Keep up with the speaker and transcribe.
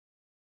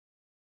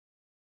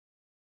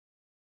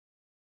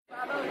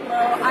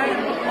Well, I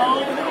am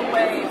blown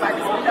away by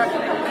this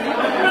production that you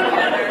put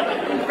together.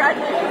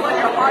 Congratulations on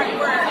your hard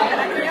work, and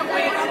I can't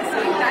wait to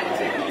see that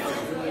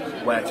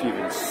too. Where to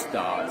even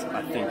start?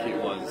 I think it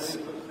was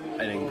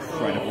an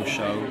incredible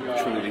show,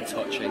 truly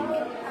touching,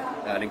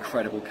 an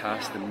incredible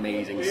cast,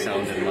 amazing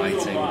sound and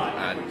lighting,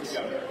 and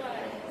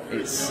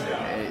it's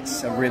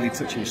a really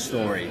touching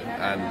story.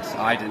 And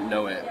I didn't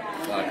know it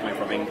coming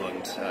from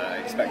England. I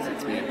expected it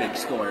to be a big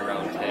story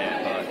around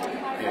here, but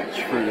it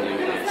truly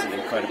is an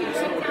incredible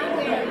story,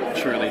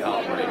 truly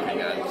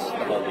heartbreaking, and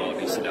the whole world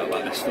needs to know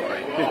about this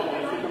story. I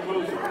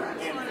want to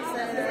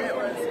say that it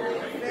was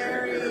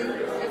very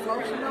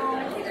emotional.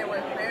 It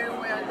was very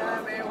well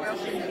done, very well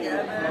put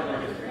together.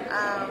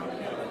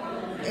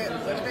 It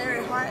was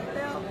very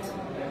heartfelt.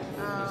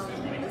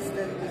 It's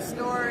the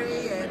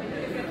story, and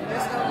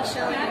just going to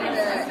show you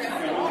that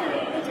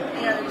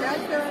the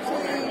death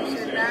penalty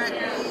should not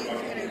be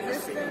in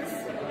existence.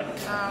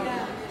 I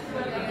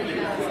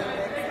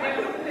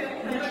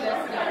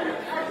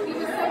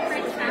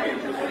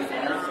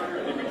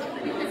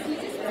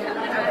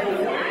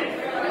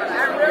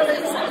really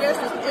suggest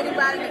that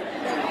anybody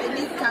that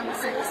needs to come and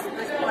see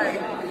this play.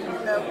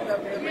 The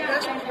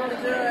production was really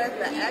good,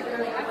 the acting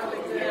was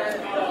really good.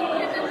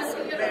 It was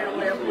very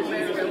well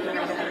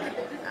done.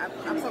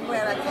 I'm so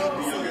glad I came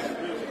to see it.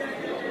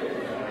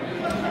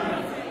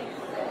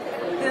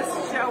 This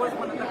show is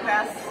one of the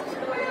best I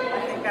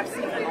think I've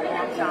seen in a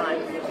long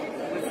time.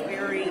 It was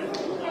very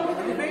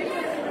moving,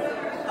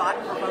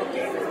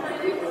 thought-provoking,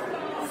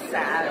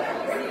 sad,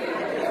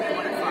 and made me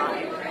want to cry.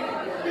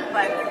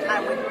 But I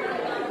would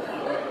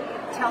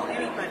tell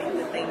anybody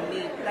that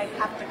they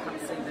have to come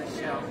see this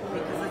show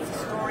because it's a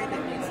story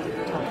that needs to be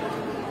told.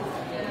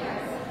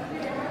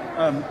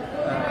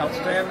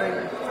 Outstanding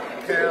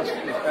cast,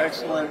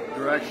 excellent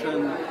direction,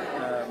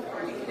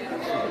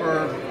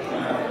 superb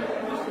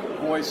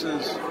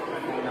voices,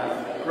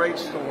 great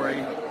story,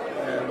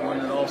 and one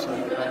that also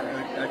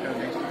echo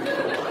needs to be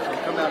told. So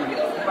come out and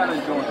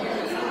join us.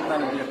 Come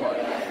out and be a part.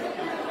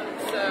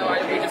 So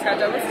we just got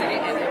done with Stinney,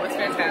 and it was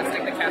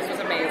fantastic. The cast was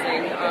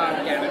amazing.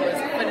 Yeah, it was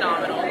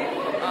phenomenal,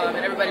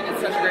 and everybody did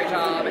such a great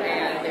job.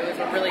 And it was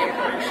a really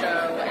important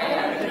show.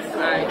 And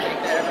I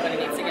think that everybody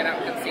needs to get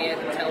out and see it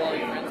and tell all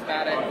your friends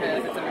about it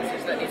because it's a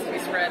message that needs to be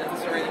spread. It's a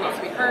story that needs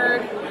to be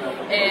heard.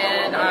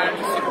 And I'm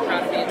just super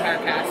proud of the entire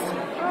cast.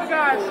 Oh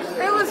gosh,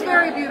 it was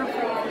very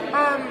beautiful.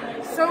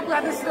 So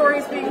glad the story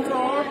is being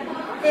told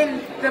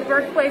in the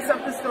birthplace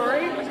of the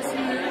story, which is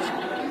huge.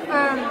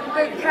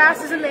 The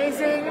cast is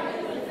amazing.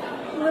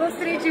 Little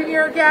Stinney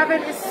Jr.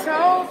 Gavin is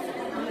so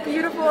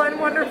beautiful and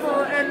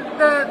wonderful, and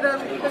the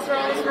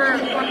girls were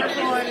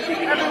wonderful, and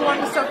everyone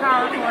was so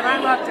powerful, and I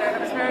loved it. I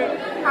was very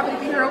happy to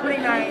be here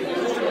opening night.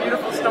 It's a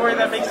beautiful story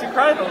that makes you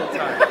cry the whole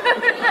time.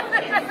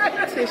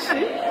 Tissue.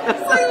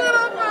 It's like a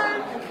little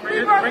fun.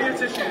 Bring your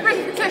tissues. Bring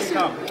your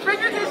tissues. Bring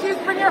your tissues.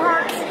 Bring your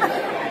hearts.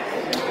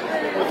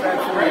 It was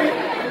actually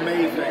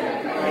amazing.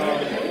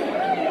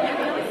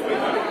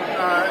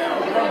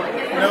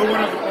 No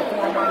one of the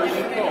performers, I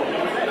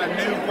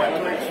knew what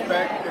to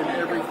expect, and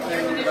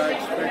everything that I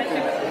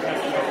expected,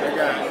 I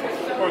got.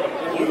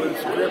 It was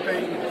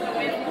gripping,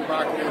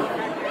 provocative,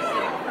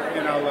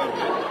 and I loved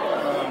it.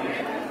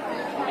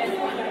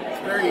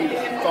 It's very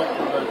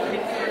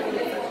thought-provoking.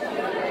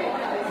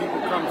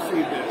 People come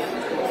see this.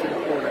 It's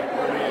important.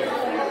 It really is.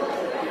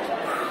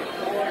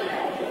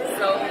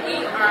 So we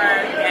are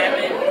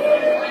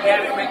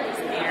Gavin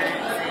Richter's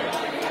parents,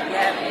 and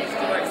Gavin is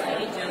George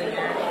Stinney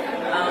Jr.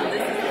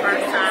 This is the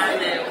first time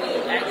that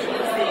we've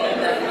actually seen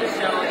the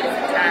show in its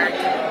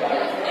entirety,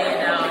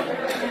 and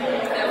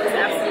it was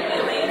absolutely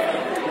amazing.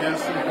 Yes,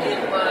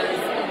 it was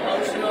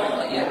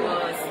emotional, it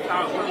was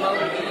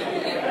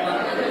thought-provoking,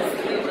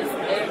 it was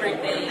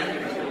everything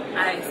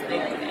I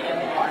expected and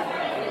more.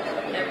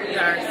 And we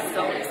are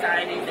so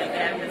excited that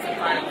Gavin is a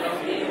part of Glow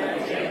Theater,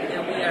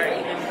 and we are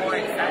even more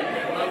excited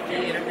that Glow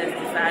Theater has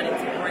decided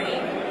to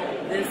bring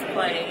this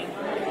play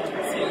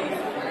to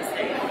the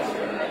stage.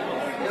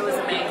 It was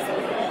amazing.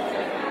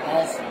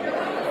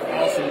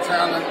 Awesome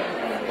talent,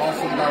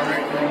 awesome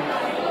directing,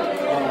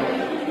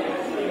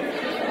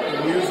 the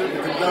music, the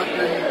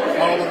conducting,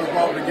 all of it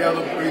brought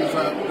together brings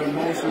out the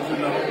emotions in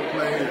the whole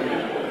play.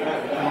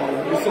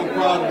 And, we're so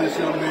proud of this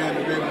young man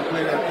to be able to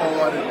play that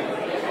part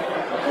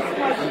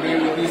and be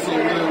able to do so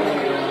well.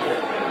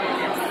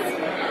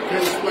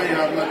 Can't explain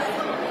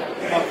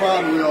how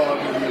proud we are of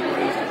him.